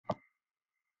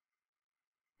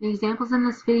The examples in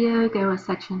this video go with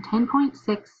section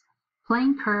 10.6,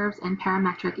 plane curves and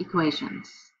parametric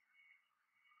equations.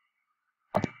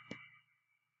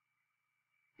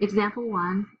 Example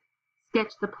 1,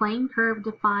 sketch the plane curve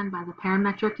defined by the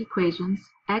parametric equations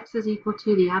x is equal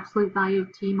to the absolute value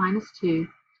of t minus 2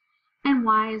 and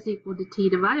y is equal to t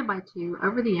divided by 2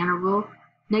 over the interval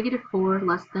 -4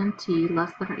 less than t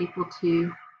less than or equal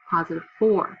to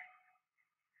 +4.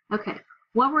 Okay,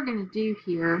 what we're going to do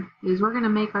here is we're going to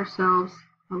make ourselves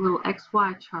a little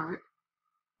XY chart,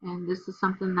 and this is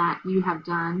something that you have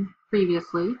done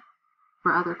previously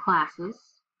for other classes.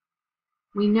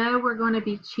 We know we're going to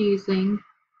be choosing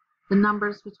the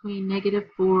numbers between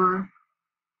 -4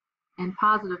 and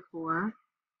 +4,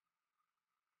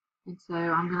 and so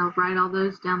I'm going to write all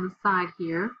those down the side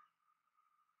here.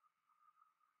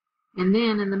 And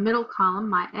then in the middle column,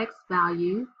 my x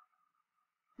value,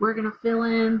 we're going to fill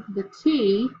in the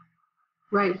t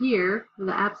right here for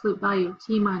the absolute value of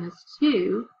t minus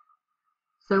 2.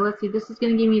 So let's see, this is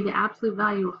going to give me the absolute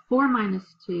value of 4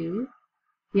 minus 2.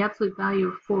 The absolute value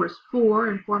of 4 is 4,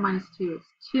 and 4 minus 2 is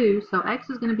 2. So x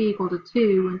is going to be equal to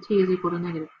 2 when t is equal to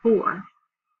 -4.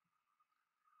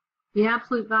 The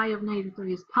absolute value of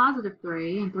 -3 is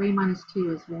 +3, and 3 minus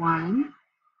 2 is 1.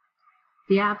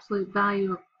 The absolute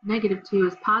value of -2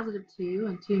 is +2,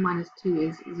 and 2 minus 2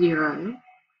 is 0.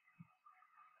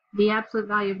 The absolute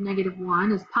value of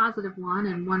 -1 is +1,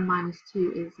 and 1 minus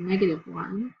 2 is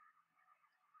 -1.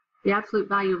 The absolute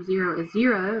value of 0 is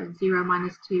 0, and 0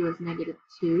 minus 2 is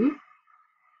 -2.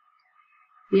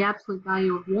 The absolute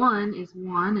value of 1 is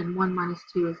 1, and 1 minus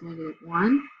 2 is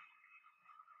 -1.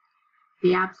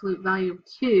 The absolute value of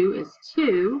 2 is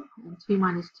 2, and 2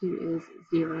 minus 2 is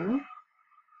 0.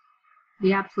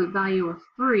 The absolute value of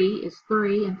 3 is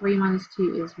 3, and 3 minus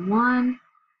 2 is 1.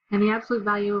 And the absolute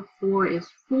value of 4 is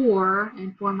 4,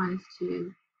 and 4 minus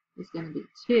 2 is going to be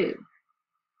 2.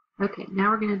 Okay, now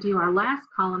we're going to do our last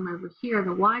column over here,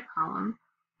 the y column.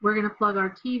 We're going to plug our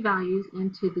t values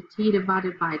into the t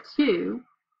divided by 2.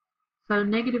 So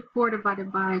 -4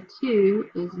 divided by 2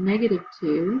 is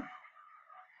 -2.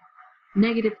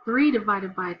 -3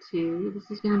 divided by 2,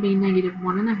 this is going to be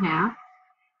 -1.5.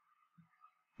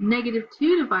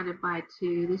 -2 divided by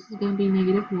 2, this is going to be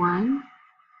 -1.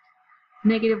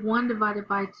 -1 divided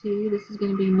by 2, this is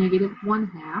going to be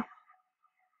 -1/2.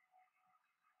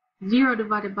 0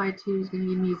 divided by 2 is going to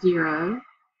give me 0.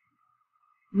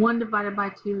 1 divided by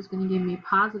 2 is going to give me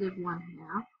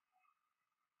 +1/2.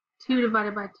 2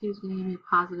 divided by 2 is going to give me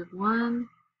 +1.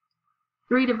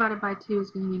 3 divided by 2 is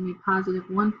going to give me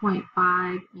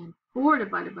 +1.5. And 4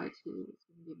 divided by 2 is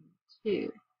going to give me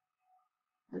 2.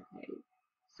 Okay,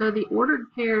 so the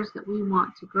ordered pairs that we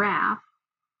want to graph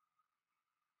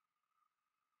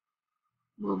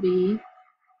will be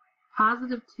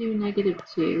 +2,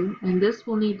 -2, and this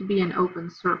will need to be an open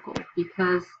circle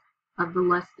because of the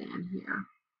less than here.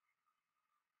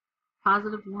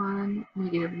 +1,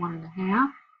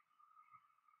 -1.5,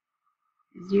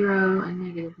 0 and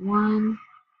 -1,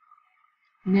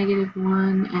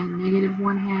 -1 and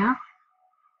 -1/2,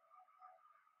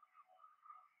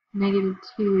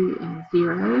 -2 and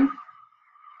 0,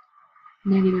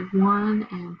 -1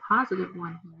 and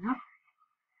 +1/2,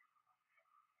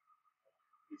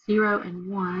 0 and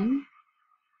 1,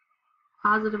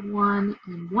 +1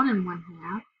 and 1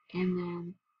 1/2, and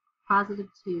then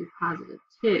 +2,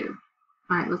 +2.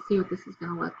 All right, let's see what this is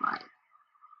going to look like.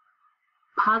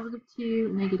 +2,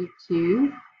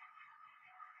 -2,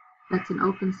 that's an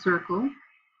open circle.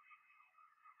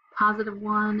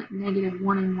 +1,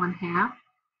 -1 1/2.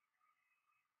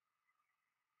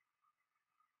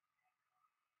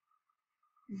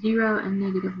 0 and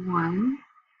 -1.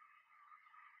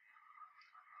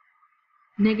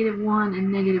 -1 and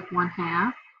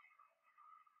 -1/2.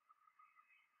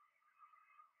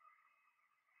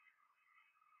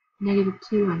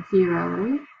 2 and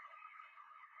 0.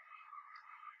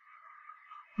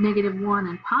 -1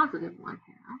 and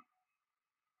 +1/2.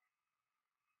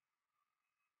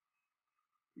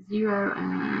 0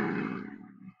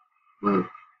 and, whoa,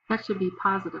 that should be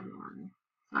 +1.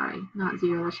 Sorry, not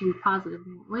 0, that should be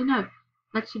 +1. Wait, no,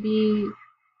 that should be,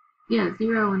 yeah,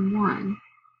 0 and 1.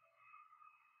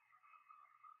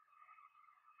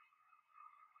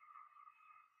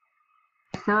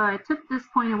 So I took this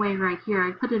point away right here.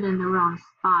 I put it in the wrong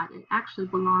spot. It actually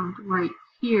belonged right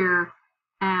here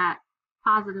at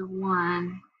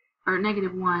 +1 or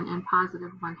 -1 and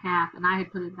 +1/2, and I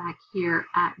had put it back here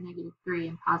at -3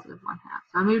 and +1/2.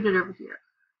 So I moved it over here.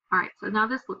 All right, so now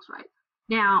this looks right.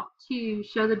 Now, to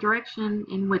show the direction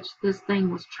in which this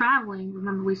thing was traveling,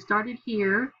 remember we started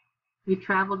here We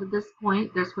travel to this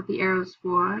point, that's what the arrow's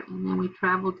for, and then we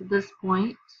travel to this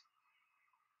point,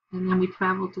 and then we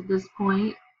travel to this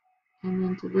point, and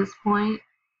then to this point,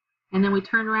 and then we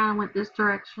turn around and went this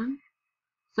direction.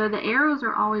 So the arrows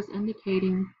are always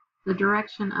indicating the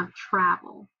direction of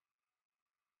travel.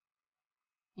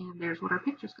 And there's what our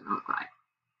picture's going to look like.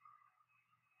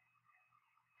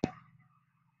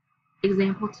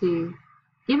 Example 2.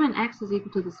 Given x is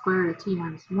equal to the square root of t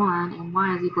minus 1 and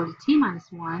y is equal to t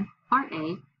minus 1, part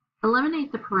A,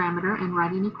 eliminate the parameter and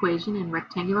write an equation in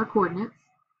rectangular coordinates.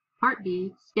 Part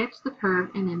B, sketch the curve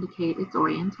and indicate its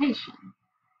orientation.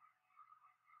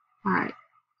 All right,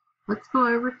 let's go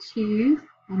over to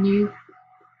a new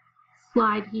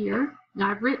slide here.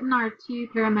 Now I've written our two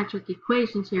parametric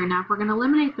equations here. Now if we're going to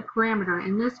eliminate the parameter,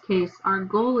 in this case our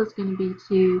goal is going to be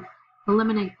to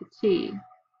eliminate the t.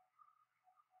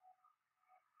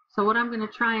 So what I'm going to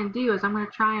try and do is I'm going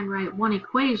to try and write one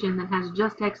equation that has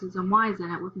just x's and y's in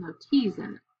it with no t's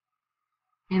in it.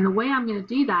 And the way I'm going to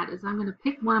do that is I'm going to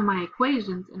pick one of my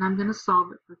equations and I'm going to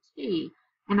solve it for t.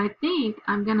 And I think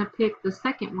I'm going to pick the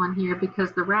second one here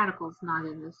because the radical's not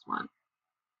in this one.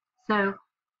 So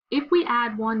if we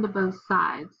add 1 to both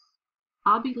sides,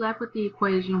 I'll be left with the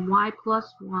equation y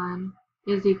plus 1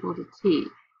 is equal to t.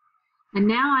 And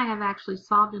now I have actually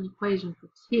solved an equation for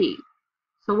t.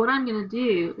 So what I'm going to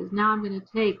do is now I'm going to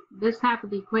take this half of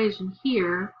the equation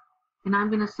here and I'm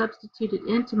going to substitute it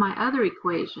into my other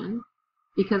equation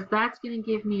because that's going to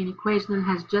give me an equation that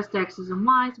has just x's and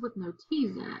y's with no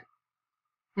t's in it.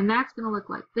 And that's going to look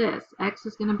like this. X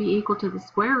is going to be equal to the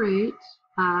square root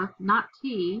of, not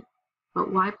t,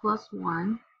 but y plus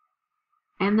 1,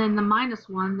 and then the minus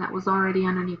 1 that was already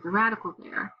underneath the radical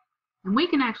there. And we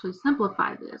can actually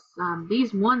simplify this.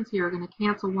 These 1's here are going to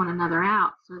cancel one another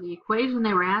out. So the equation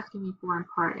they were asking me for in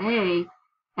part A,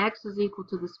 x is equal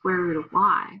to the square root of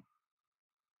y.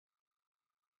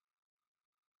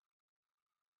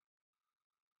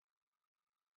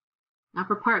 Now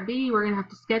for part B, we're going to have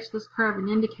to sketch this curve and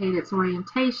indicate its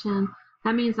orientation.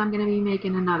 That means I'm going to be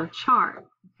making another chart,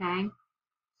 okay?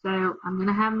 So I'm going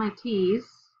to have my t's,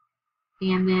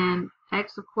 and then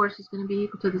x, of course, is going to be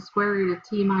equal to the square root of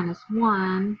t minus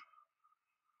 1.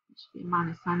 It should be a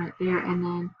minus sign right there. And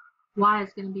then y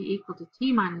is going to be equal to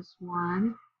t minus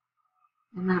 1.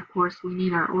 And then, of course, we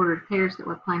need our ordered pairs that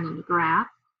we're planning to graph.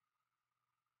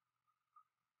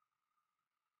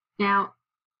 Now,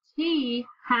 t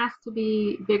has to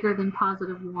be bigger than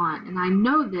positive 1. And I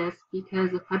know this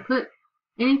because if I put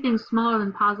anything smaller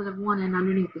than positive 1 in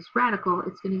underneath this radical,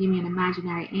 it's going to give me an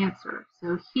imaginary answer.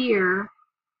 So here,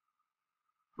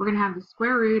 we're going to have the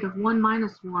square root of 1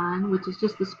 minus 1, which is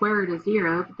just the square root of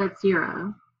 0, but that's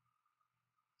 0.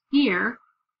 Here,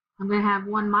 I'm going to have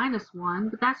 1 minus 1,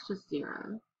 but that's just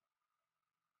 0.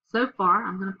 So far,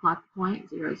 I'm going to plot the point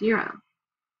 0, 0.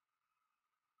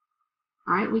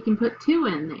 All right, we can put 2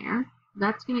 in there.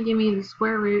 That's going to give me the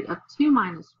square root of 2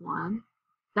 minus 1.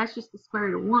 That's just the square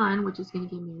root of 1, which is going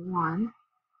to give me 1.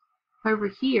 Over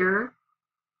here,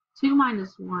 2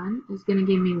 minus 1 is going to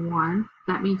give me 1.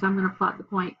 That means I'm going to plot the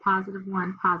point positive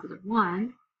 1, positive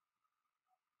 1.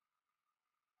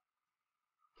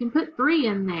 You can put 3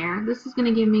 in there. This is going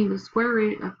to give me the square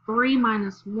root of 3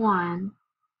 minus 1.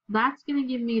 That's going to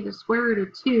give me the square root of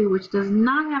 2, which does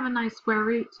not have a nice square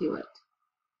root to it.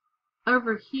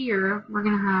 Over here, we're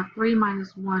going to have 3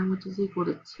 minus 1, which is equal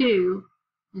to 2.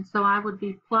 And so I would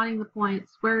be plotting the point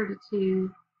square root of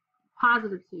 2,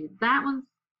 positive 2. That one's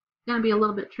going to be a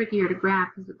little bit trickier to graph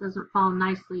because it doesn't fall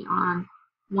nicely on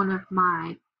one of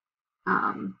my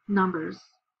numbers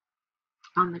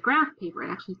on the graph paper. It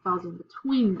actually falls in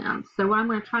between them. So what I'm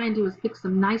going to try and do is pick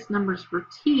some nice numbers for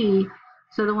t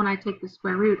so that when I take the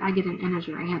square root, I get an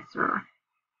integer answer.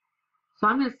 So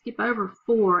I'm going to skip over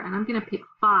 4 and I'm going to pick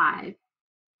 5,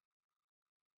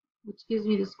 which gives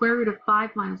me the square root of 5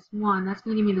 minus 1. That's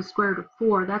going to give me the square root of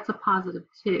 4. That's a positive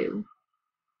 2.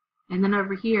 And then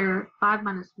over here, 5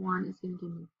 minus 1 is going to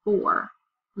give me 4,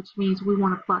 which means we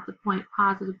want to plot the point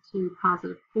positive 2,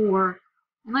 positive 4.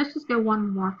 And let's just go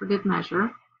one more for good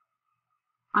measure.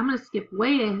 I'm going to skip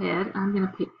way ahead, and I'm going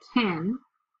to pick 10,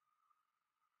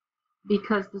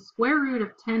 because the square root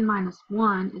of 10 minus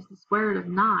 1 is the square root of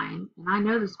 9, and I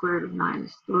know the square root of 9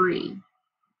 is 3.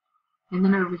 And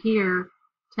then over here,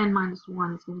 10 minus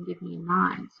 1 is going to give me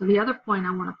 9. So the other point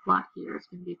I want to plot here is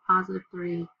going to be positive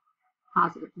 3,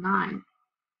 positive 9.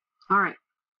 All right,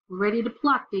 we're ready to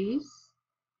plot these.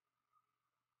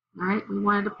 All right, we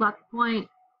wanted to plot the point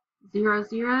 0,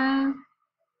 0,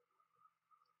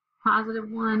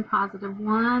 positive 1, positive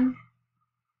 1,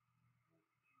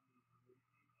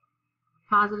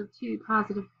 positive 2,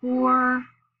 positive 4,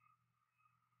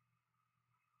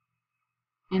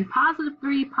 And positive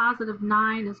 3, positive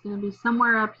 9 is going to be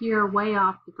somewhere up here way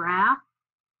off the graph.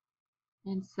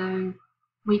 And so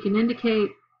we can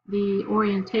indicate the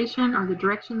orientation or the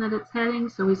direction that it's heading.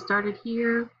 So we started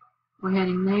here, we're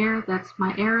heading there, that's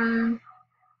my arrow.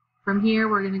 From here,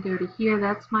 we're going to go to here,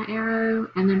 that's my arrow.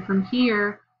 And then from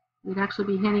here, we'd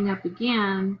actually be heading up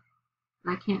again.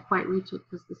 But I can't quite reach it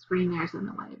because the screen there's in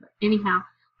the way. But anyhow,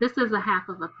 this is a half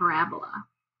of a parabola.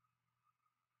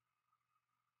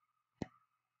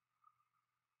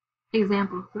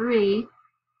 Example 3,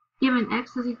 given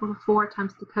x is equal to 4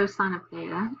 times the cosine of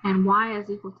theta and y is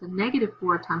equal to negative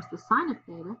 4 times the sine of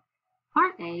theta,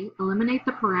 part A, eliminate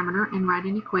the parameter and write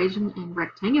an equation in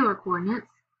rectangular coordinates,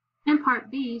 and part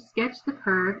B, sketch the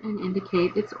curve and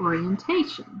indicate its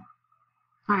orientation.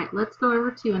 All right, let's go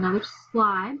over to another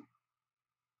slide.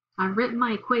 I've written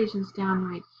my equations down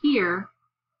right here,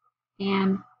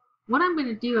 and what I'm going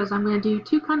to do is I'm going to do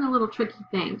two kind of little tricky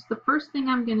things. The first thing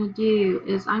I'm going to do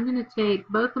is I'm going to take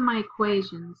both of my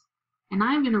equations and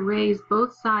I'm going to raise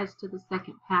both sides to the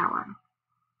second power.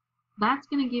 That's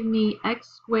going to give me x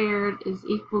squared is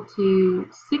equal to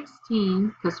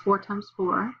 16, because 4 times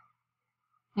 4,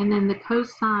 and then the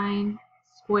cosine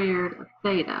squared of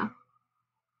theta.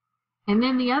 And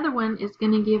then the other one is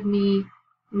going to give me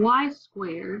y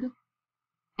squared,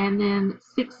 and then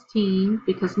 16,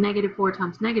 because negative 4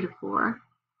 times negative 4,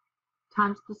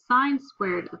 times the sine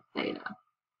squared of theta.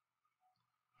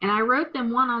 And I wrote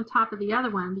them one on top of the other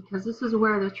one because this is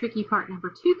where the tricky part number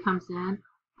 2 comes in.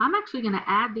 I'm actually going to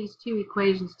add these two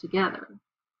equations together.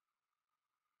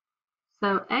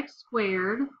 So x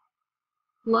squared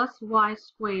plus y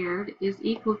squared is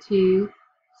equal to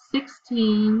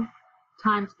 16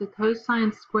 times the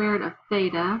cosine squared of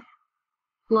theta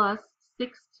plus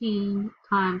 16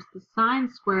 times the sine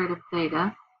squared of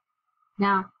theta.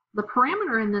 Now, the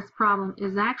parameter in this problem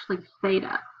is actually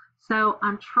theta. So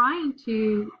I'm trying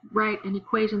to write an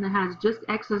equation that has just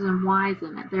x's and y's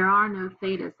in it. There are no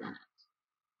thetas in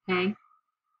it. Okay?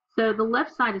 So the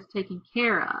left side is taken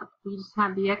care of. We just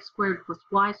have the x squared plus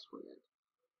y squared.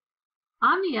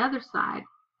 On the other side,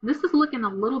 this is looking a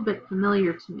little bit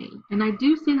familiar to me. And I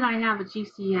do see that I have a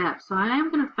GCF, so I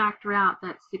am going to factor out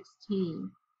that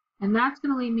 16. And that's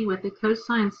going to leave me with the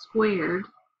cosine squared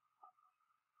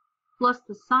plus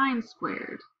the sine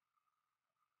squared.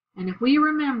 And if we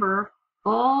remember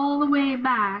all the way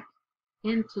back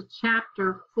into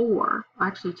chapter 4,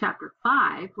 actually chapter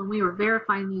 5, when we were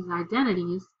verifying these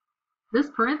identities, this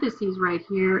parentheses right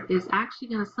here is actually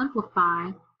going to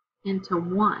simplify into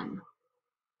 1.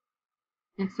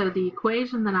 And so the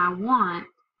equation that I want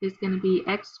is going to be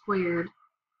x squared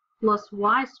plus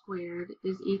y squared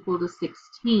is equal to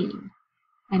 16.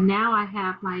 And now I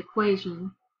have my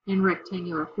equation in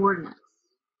rectangular coordinates.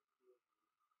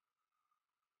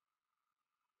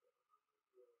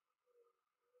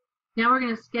 Now we're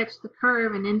going to sketch the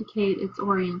curve and indicate its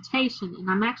orientation. And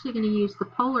I'm actually going to use the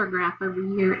polar graph over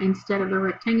here instead of the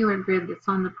rectangular grid that's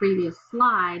on the previous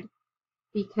slide,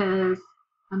 because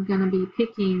I'm going to be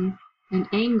picking an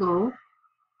angle.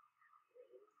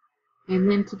 And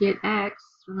then to get x,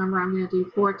 remember I'm going to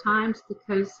do 4 times the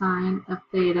cosine of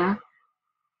theta.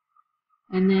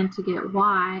 And then to get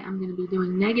y, I'm going to be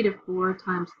doing negative 4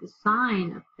 times the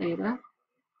sine of theta.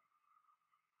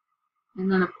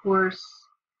 And then, of course,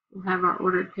 we'll have our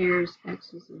ordered pairs,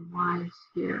 x's and y's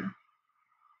here.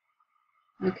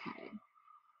 Okay.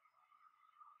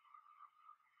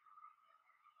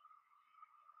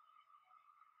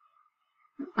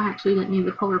 I actually didn't need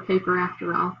the polar paper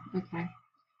after all. Okay.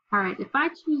 All right, if I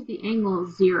choose the angle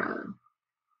 0,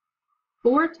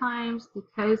 4 times the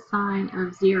cosine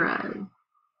of 0,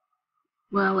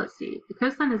 well, let's see. The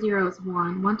cosine of 0 is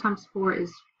 1. 1 times 4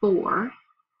 is 4.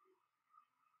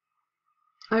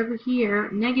 Over here,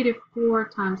 negative 4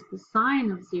 times the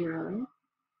sine of 0.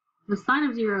 The sine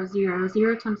of 0 is 0.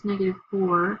 0 times negative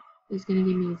 4 is going to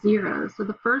give me 0. So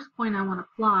the first point I want to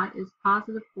plot is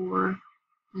positive 4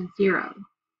 and 0.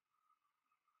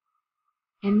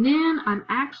 And then I'm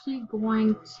actually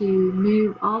going to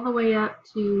move all the way up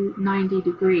to 90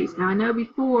 degrees. Now I know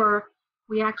before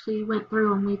we actually went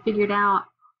through and we figured out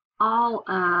all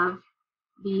of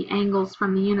the angles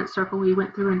from the unit circle. We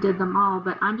went through and did them all,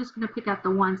 but I'm just going to pick out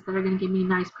the ones that are going to give me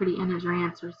nice pretty integer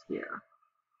answers here.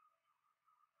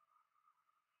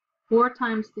 4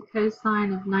 times the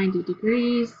cosine of 90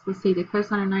 degrees. Let's see, the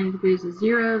cosine of 90 degrees is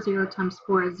 0. 0 times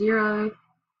 4 is 0.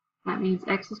 That means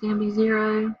x is going to be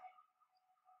 0.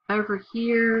 Over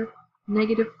here,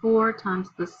 negative 4 times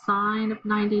the sine of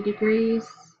 90 degrees.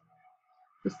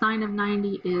 The sine of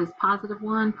 90 is positive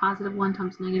 1. Positive 1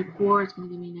 times negative 4 is going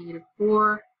to give me negative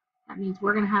 4. That means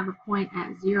we're going to have a point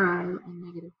at 0 and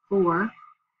negative 4.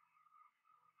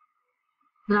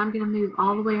 Then I'm going to move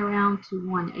all the way around to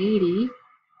 180.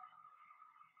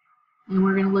 And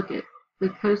we're going to look at the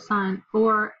cosine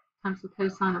 4 times the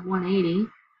cosine of 180.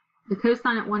 The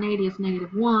cosine at 180 is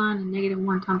 -1, and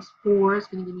 -1 times 4 is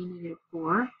going to give me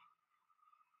 -4.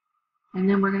 And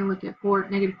then we're going to look at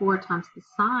 -4 times the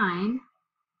sine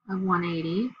of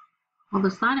 180. Well,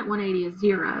 the sine at 180 is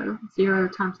 0. 0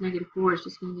 times -4 is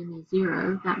just going to give me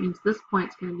 0. That means this point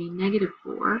is going to be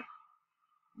 -4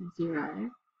 and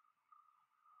 0.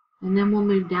 And then we'll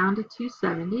move down to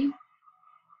 270.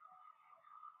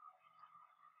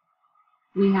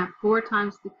 We have 4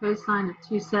 times the cosine of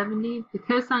 270. The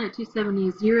cosine at 270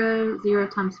 is 0. 0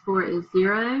 times 4 is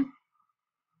 0.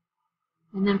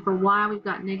 And then for y, we've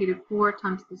got -4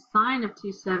 times the sine of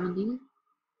 270.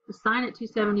 The sine at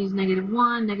 270 is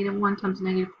 -1. -1 times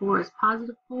 -4 is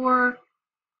 +4.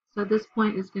 So this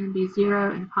point is going to be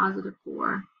 0 and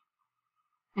 +4.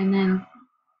 And then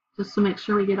just to make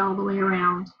sure we get all the way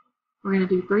around, we're going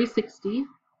to do 360.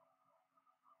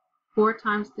 4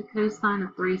 times the cosine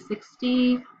of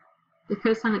 360. The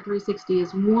cosine at 360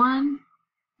 is 1,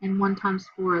 and 1 times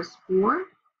 4 is 4.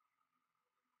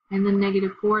 And then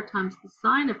 -4 times the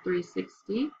sine of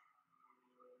 360.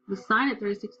 The sine at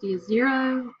 360 is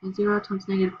 0, and 0 times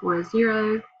 -4 is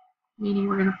 0, meaning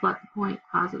we're going to plot the point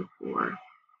 +4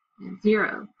 and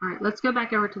 0. All right, let's go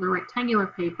back over to the rectangular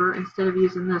paper instead of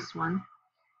using this one,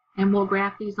 and we'll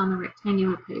graph these on the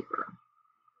rectangular paper.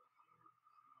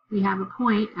 We have a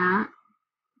point at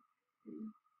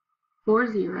 4,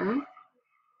 0.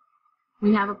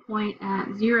 We have a point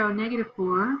at 0,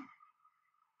 -4.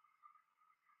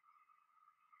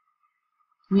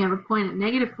 We have a point at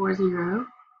 -4, 0.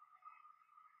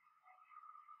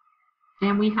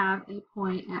 And we have a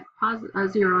point at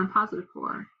 0 and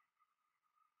 +4.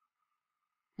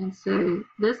 And so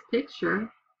this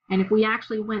picture, and if we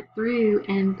actually went through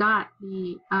and got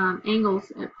the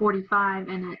angles at 45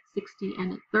 and at 60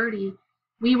 and at 30,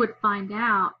 we would find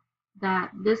out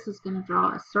that this is going to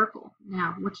draw a circle.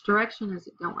 Now, which direction is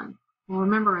it going? Well,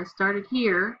 remember, I started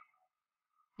here,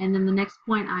 and then the next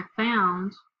point I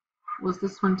found was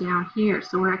this one down here.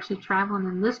 So we're actually traveling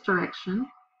in this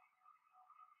direction.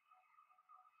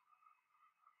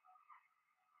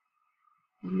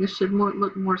 And this should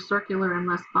look more circular and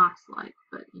less box-like,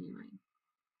 but anyway.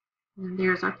 And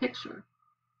there's our picture.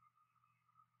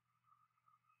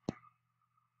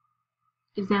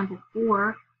 Example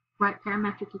 4, write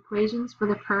parametric equations for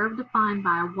the curve defined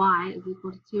by y is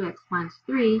equal to 2x minus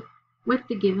 3 with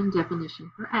the given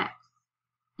definition for x.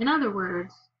 In other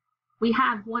words, we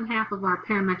have 1/2 of our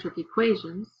parametric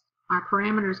equations. Our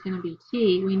parameter is going to be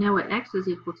t. We know what x is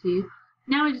equal to.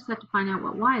 Now we just have to find out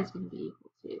what y is going to be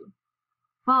equal to.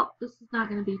 Well, this is not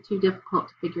going to be too difficult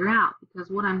to figure out, because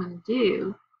what I'm going to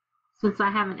do, since I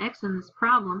have an x in this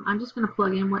problem, I'm just going to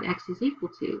plug in what x is equal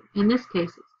to. In this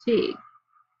case, it's t.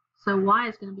 So y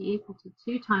is going to be equal to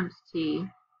 2 times t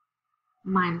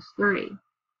minus 3.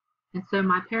 And so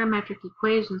my parametric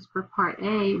equations for part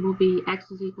A will be x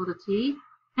is equal to t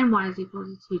and y is equal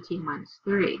to 2t minus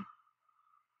 3.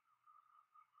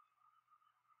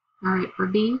 All right, for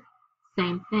B,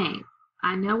 same thing.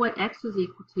 I know what x is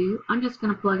equal to. I'm just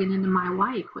going to plug it into my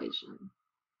y equation.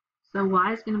 So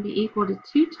y is going to be equal to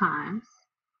 2 times,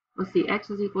 let's see, x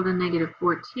is equal to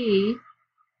 -4t,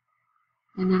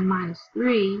 and then minus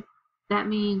 3. That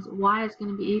means y is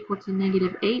going to be equal to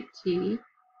 -8t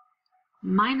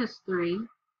minus 3,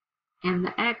 and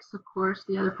the x, of course,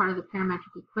 the other part of the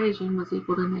parametric equation, was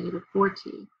equal to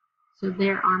 -4t. So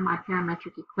there are my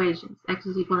parametric equations. X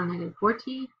is equal to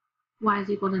 -4t, y is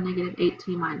equal to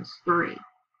 -8t minus 3.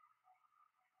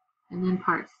 And then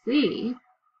part C,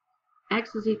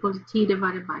 x is equal to t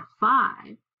divided by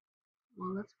 5.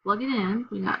 Well, let's plug it in.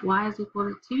 We got y is equal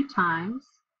to 2 times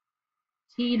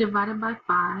t divided by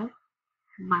 5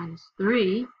 minus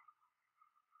 3.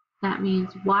 That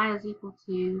means y is equal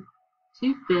to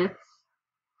 2/5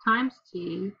 times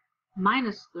t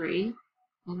minus 3.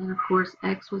 And then, of course,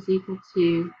 x was equal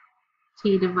to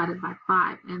t divided by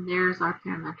 5. And there's our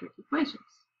parametric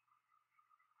equations.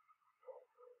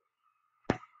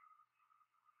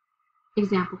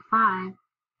 Example 5.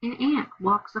 An ant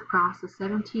walks across a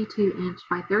 72-inch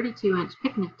by 32-inch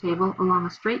picnic table along a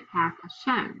straight path as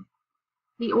shown.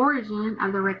 The origin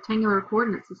of the rectangular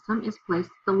coordinate system is placed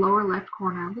at the lower left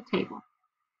corner of the table.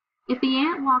 If the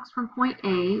ant walks from point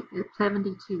A at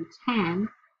 72:10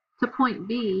 to point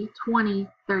B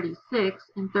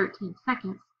 20:36 in 13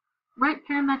 seconds, write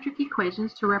parametric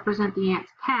equations to represent the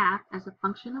ant's path as a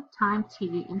function of time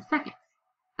t in seconds.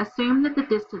 Assume that the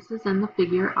distances in the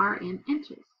figure are in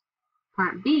inches.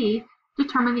 Part B,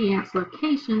 determine the ant's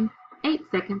location 8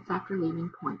 seconds after leaving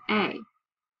point A.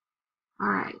 All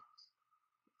right,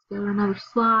 let's go to another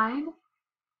slide.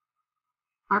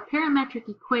 Our parametric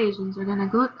equations are going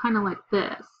to look kind of like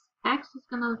this. X is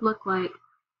going to look like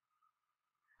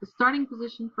the starting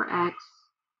position for X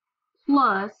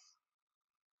plus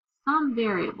some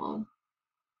variable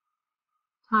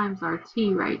times our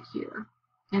t right here.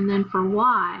 And then for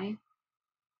Y,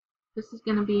 this is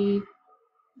going to be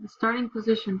the starting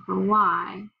position for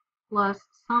Y plus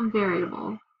some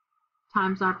variable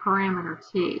times our parameter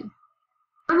t.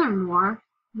 Furthermore,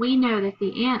 we know that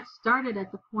the ant started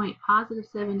at the point positive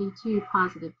 72,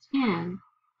 positive 10.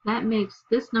 That makes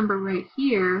this number right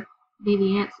here be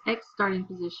the ant's X starting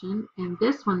position, and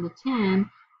this one, the 10,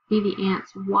 be the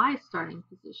ant's Y starting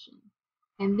position.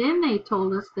 And then they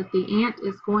told us that the ant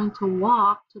is going to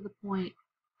walk to the point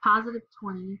positive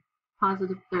 20,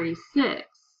 positive 36.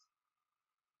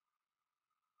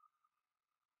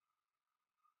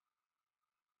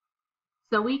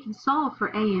 So we can solve for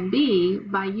A and B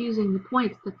by using the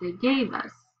points that they gave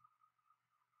us.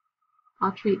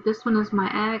 I'll treat this one as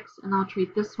my X, and I'll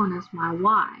treat this one as my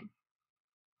Y.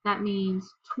 That means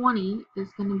 20 is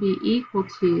going to be equal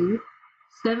to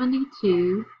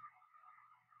 72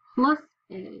 plus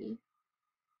A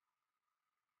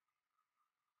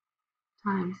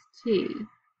times T.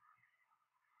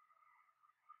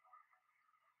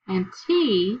 And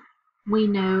T, we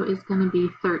know, is going to be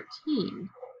 13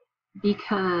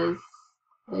 because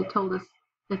they told us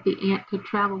that the ant could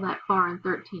travel that far in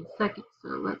 13 seconds. So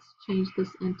let's change this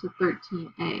into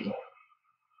 13A.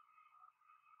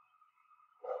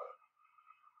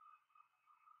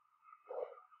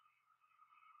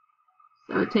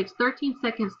 So it takes 13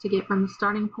 seconds to get from the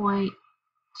starting point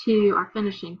to our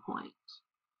finishing point.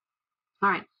 All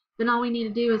right, then all we need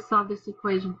to do is solve this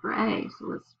equation for A. So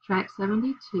let's subtract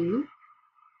 72.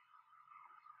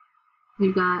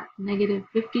 We've got negative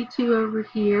 52 over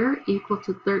here equal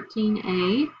to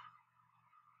 13A.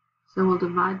 So we'll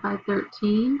divide by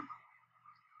 13.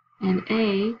 And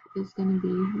A is going to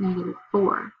be negative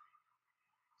 4.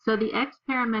 So the X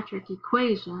parametric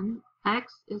equation,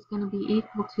 X is going to be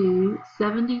equal to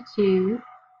 72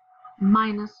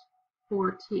 minus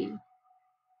 4T.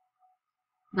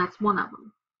 That's one of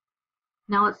them.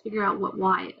 Now let's figure out what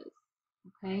Y is.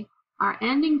 Okay, our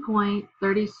ending point,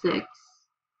 36,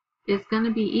 is going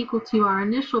to be equal to our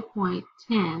initial point,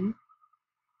 10,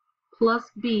 plus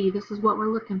B, this is what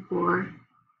we're looking for,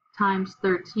 times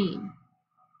 13.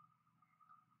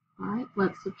 All right,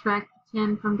 let's subtract the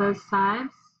 10 from both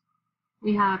sides.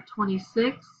 We have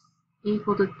 26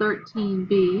 equal to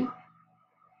 13B.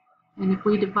 And if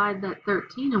we divide that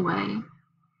 13 away,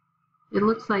 it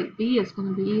looks like B is going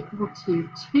to be equal to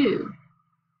 2.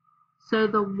 So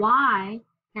the Y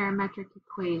parametric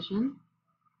equation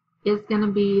is going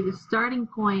to be the starting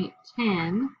point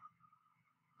 10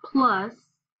 plus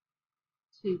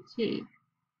 2T.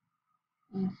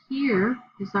 And here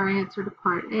is our answer to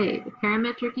part A. The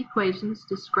parametric equations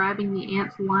describing the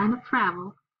ant's line of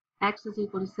travel, X is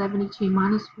equal to 72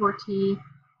 minus 4T,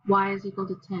 Y is equal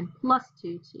to 10 plus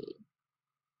 2T.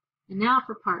 And now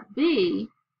for part B,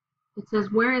 it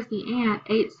says, where is the ant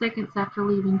 8 seconds after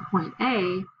leaving point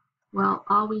A? Well,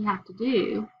 all we have to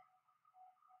do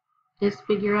is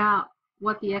figure out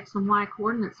what the X and Y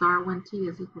coordinates are when T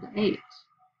is equal to 8.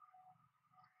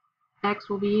 X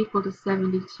will be equal to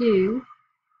 72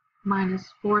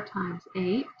 minus 4 times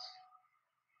 8.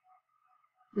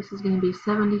 This is going to be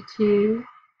 72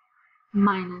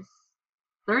 minus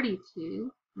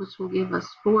 32, which will give us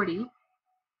 40.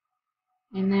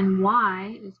 And then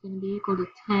Y is going to be equal to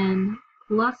 10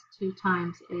 plus 2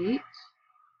 times 8.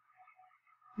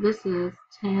 This is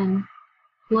 10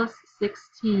 plus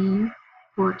 16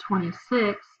 for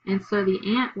 26. And so the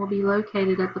ant will be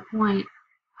located at the point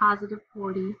positive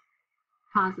 40,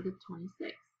 positive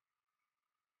 26.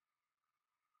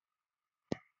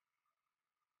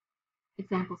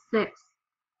 Example 6.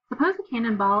 Suppose a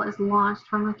cannonball is launched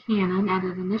from a cannon at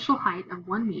an initial height of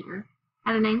 1 meter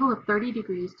at an angle of 30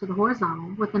 degrees to the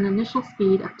horizontal with an initial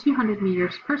speed of 200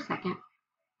 meters per second.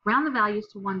 Round the values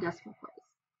to 1 decimal place.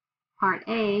 Part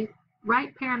A,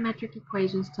 write parametric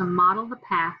equations to model the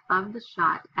path of the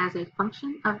shot as a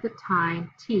function of the time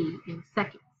t in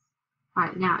seconds. All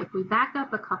right, now if we back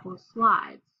up a couple of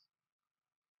slides,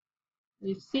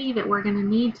 we see that we're going to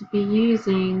need to be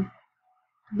using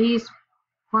these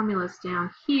formulas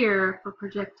down here for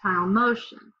projectile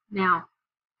motion. Now,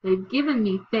 they've given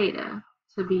me theta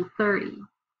to be 30,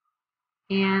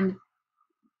 and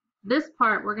this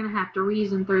part we're going to have to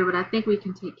reason through, but I think we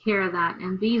can take care of that.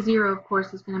 And V0, of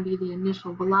course, is going to be the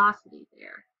initial velocity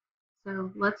there.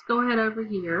 So let's go ahead over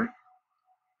here.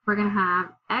 We're going to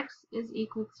have X is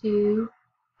equal to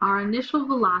our initial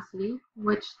velocity,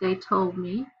 which they told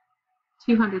me,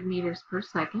 200 meters per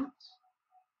second,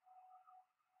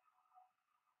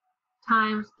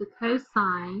 times the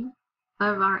cosine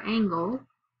of our angle,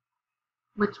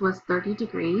 which was 30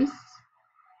 degrees,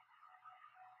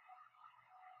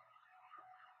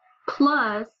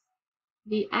 plus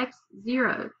the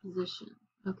x0 position.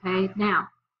 Okay, now,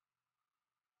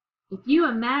 if you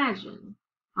imagine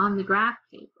on the graph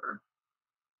paper,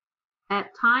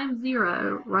 at time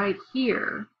 0 right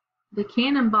here, the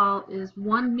cannonball is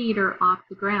 1 meter off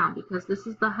the ground because this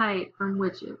is the height from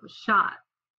which it was shot.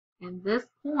 And this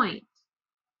point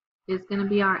is going to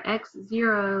be our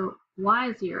x0,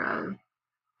 y0,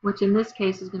 which in this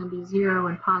case is going to be 0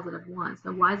 and positive 1.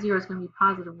 So y0 is going to be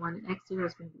positive 1 and x0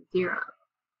 is going to be 0.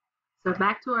 So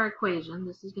back to our equation,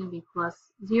 this is going to be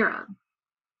plus 0.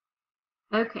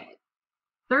 Okay,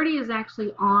 30 is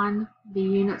actually on the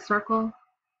unit circle.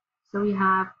 So we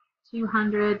have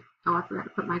 200, oh, I forgot to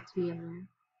put my t in there,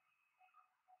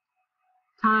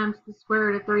 times the square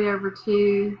root of 3 over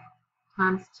 2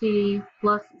 times t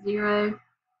plus 0.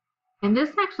 And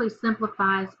this actually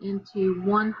simplifies into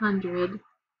 100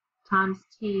 times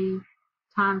t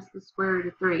times the square root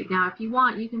of 3. Now, if you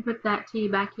want, you can put that t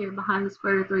back here behind the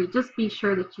square root of 3. Just be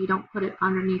sure that you don't put it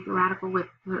underneath the radical with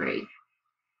 3.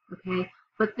 Okay,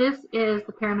 but this is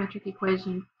the parametric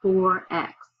equation for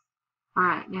x. All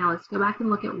right, now let's go back and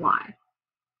look at y.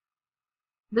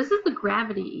 This is the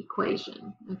gravity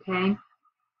equation, okay?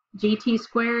 Gt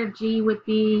squared, g would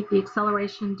be the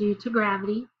acceleration due to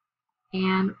gravity,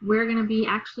 and we're going to be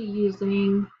actually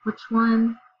using, which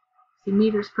one? See,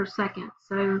 meters per second.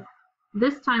 So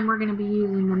this time we're going to be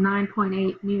using the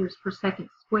 9.8 meters per second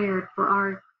squared for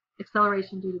our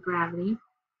acceleration due to gravity.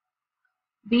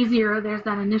 V0, there's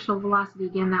that initial velocity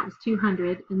again, that was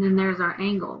 200, and then there's our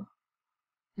angle.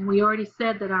 And we already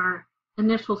said that our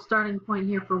initial starting point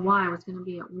here for y was going to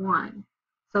be at 1.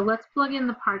 So let's plug in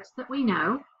the parts that we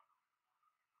know.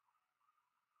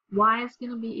 Y is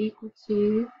going to be equal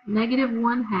to negative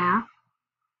 1/2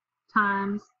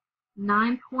 times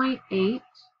 9.8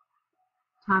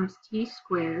 times t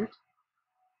squared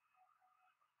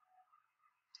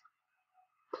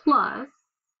plus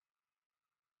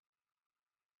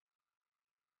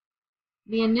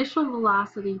the initial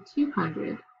velocity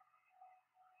 200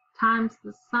 times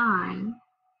the sine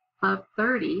of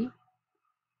 30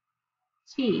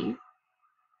 t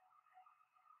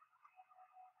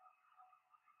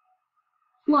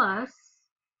plus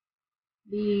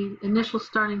the initial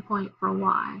starting point for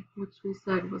y, which we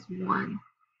said was 1.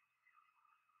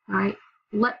 All right,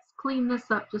 let's clean this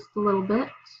up just a little bit.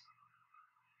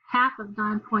 Half of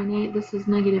 9.8, this is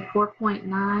negative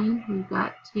 4.9. We've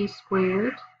got t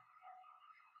squared.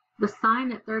 The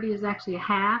sine at 30 is actually a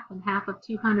half, and half of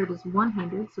 200 is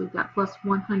 100, so we've got plus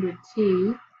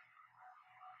 100t,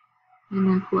 and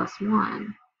then plus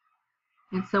 1.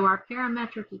 And so our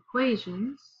parametric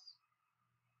equations,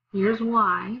 here's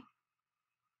y,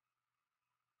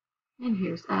 and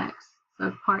here's x.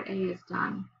 So part A is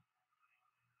done.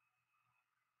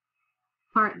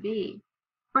 Part B,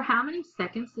 for how many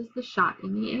seconds is the shot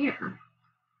in the air?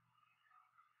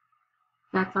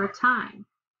 That's our time.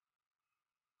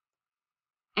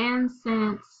 And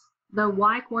since the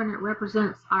y-coordinate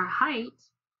represents our height,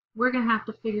 we're going to have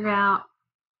to figure out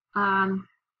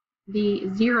the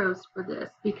zeros for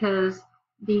this, because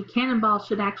the cannonball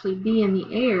should actually be in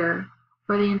the air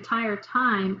for the entire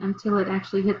time until it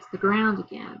actually hits the ground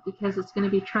again, because it's going to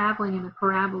be traveling in a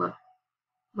parabola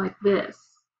like this.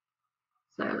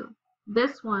 So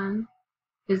this one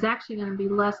is actually going to be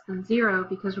less than 0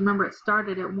 because remember it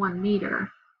started at 1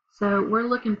 meter. So we're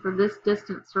looking for this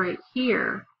distance right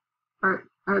here, or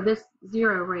this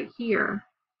 0 right here.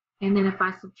 And then if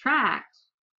I subtract,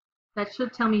 that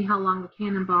should tell me how long the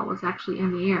cannonball was actually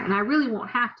in the air. And I really won't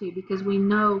have to because we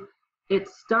know it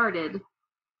started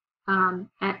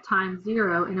at time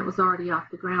 0 and it was already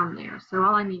off the ground there. So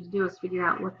all I need to do is figure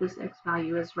out what this x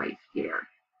value is right here.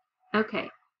 Okay,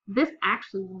 this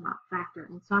actually will not factor,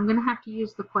 and so I'm going to have to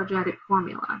use the quadratic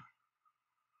formula.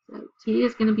 So t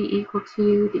is going to be equal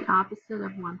to the opposite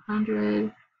of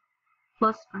 100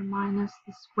 plus or minus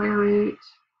the square root.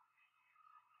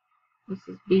 This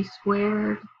is b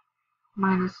squared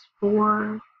minus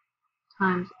 4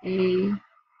 times a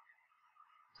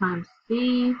times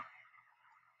c,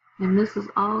 and this is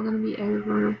all going to be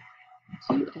over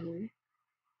 2a.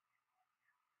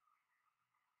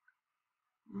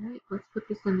 All right, let's put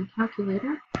this in the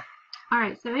calculator. All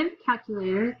right, so in the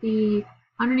calculator, the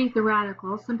underneath the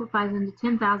radical simplifies into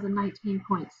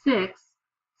 10,019.6.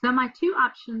 So my two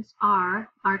options are,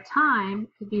 our time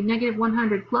could be negative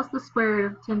 100 plus the square root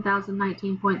of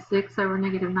 10,019.6 over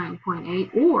negative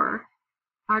 9.8, or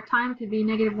our time could be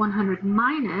negative 100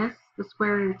 minus the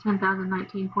square root of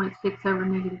 10,019.6 over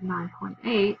negative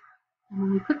 9.8. And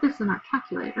when we put this in our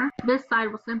calculator, this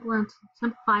side will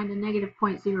simplify into negative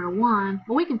 0.01.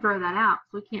 Well, we can throw that out,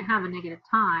 so we can't have a negative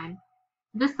time.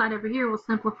 This side over here will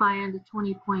simplify into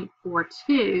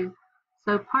 20.42.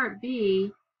 So part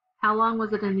B, how long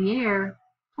was it in the air?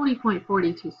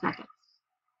 20.42 seconds.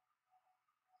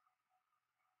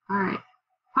 All right.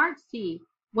 Part C,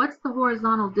 what's the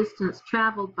horizontal distance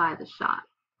traveled by the shot?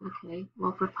 Okay,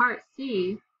 well, for part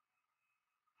C,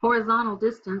 horizontal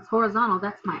distance, horizontal,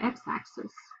 that's my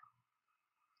x-axis.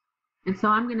 And so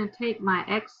I'm going to take my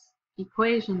x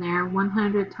equation there,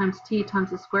 100 times t times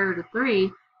the square root of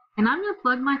 3, and I'm going to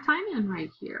plug my time in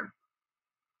right here.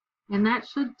 And that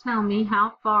should tell me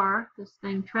how far this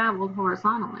thing traveled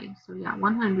horizontally. So we got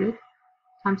 100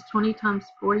 times 20 times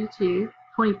 42,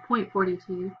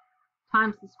 20.42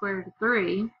 times the square root of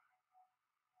 3.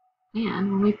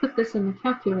 And when we put this in the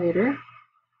calculator,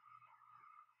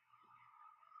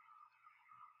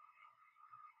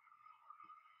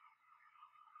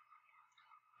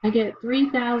 I get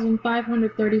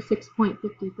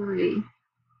 3,536.53.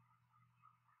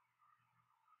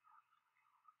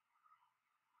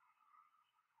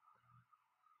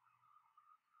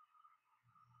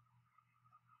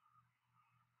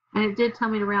 And it did tell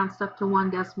me to round stuff to one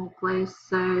decimal place,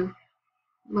 so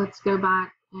let's go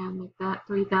back and make that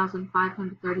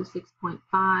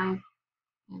 3,536.5,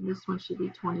 and this one should be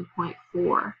 20.4.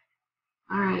 All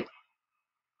right,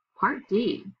 part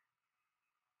D.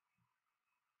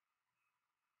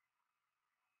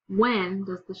 When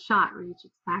does the shot reach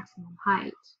its maximum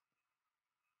height?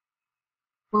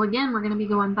 Well, again, we're going to be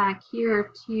going back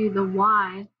here to the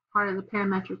y part of the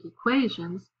parametric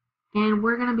equations, and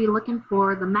we're going to be looking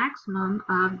for the maximum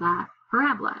of that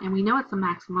parabola. And we know it's a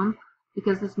maximum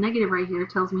because this negative right here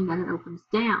tells me that it opens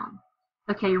down.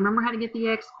 Okay, remember how to get the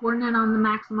x-coordinate on the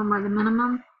maximum or the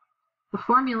minimum? The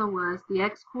formula was the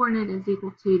x-coordinate is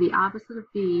equal to the opposite of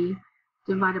b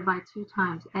divided by 2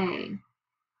 times a.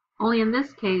 Only in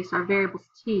this case, our variable is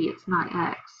t, it's not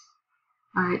x.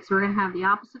 All right, so we're going to have the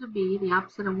opposite of b, the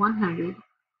opposite of 100,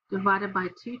 divided by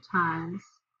 2 times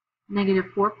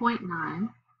negative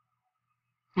 4.9.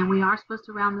 And we are supposed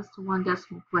to round this to one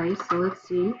decimal place, so let's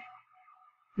see.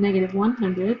 Negative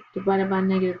 100 divided by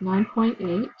negative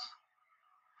 9.8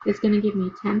 is going to give me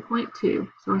 10.2.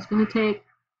 So it's going to take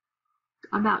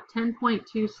about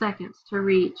 10.2 seconds to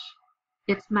reach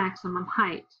its maximum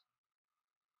height.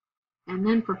 And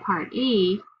then for part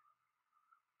E,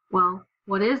 well,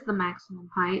 what is the maximum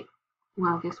height?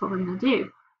 Well, guess what we're going to do?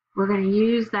 We're going to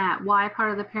use that y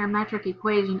part of the parametric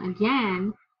equation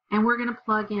again, and we're going to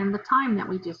plug in the time that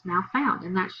we just now found,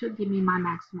 and that should give me my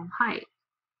maximum height.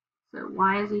 So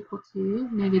y is equal to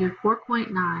negative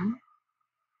 4.9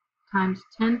 times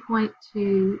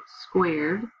 10.2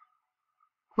 squared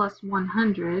plus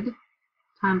 100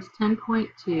 times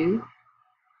 10.2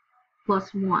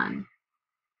 plus 1.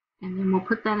 And then we'll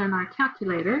put that in our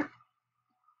calculator.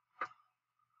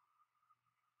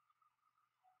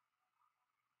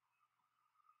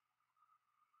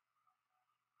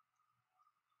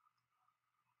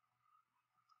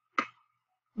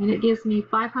 And it gives me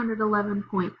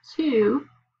 511.2.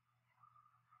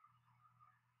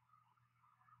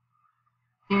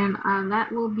 And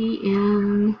that will be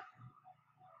in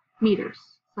meters.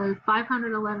 So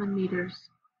 511 meters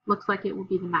looks like it will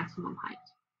be the maximum height.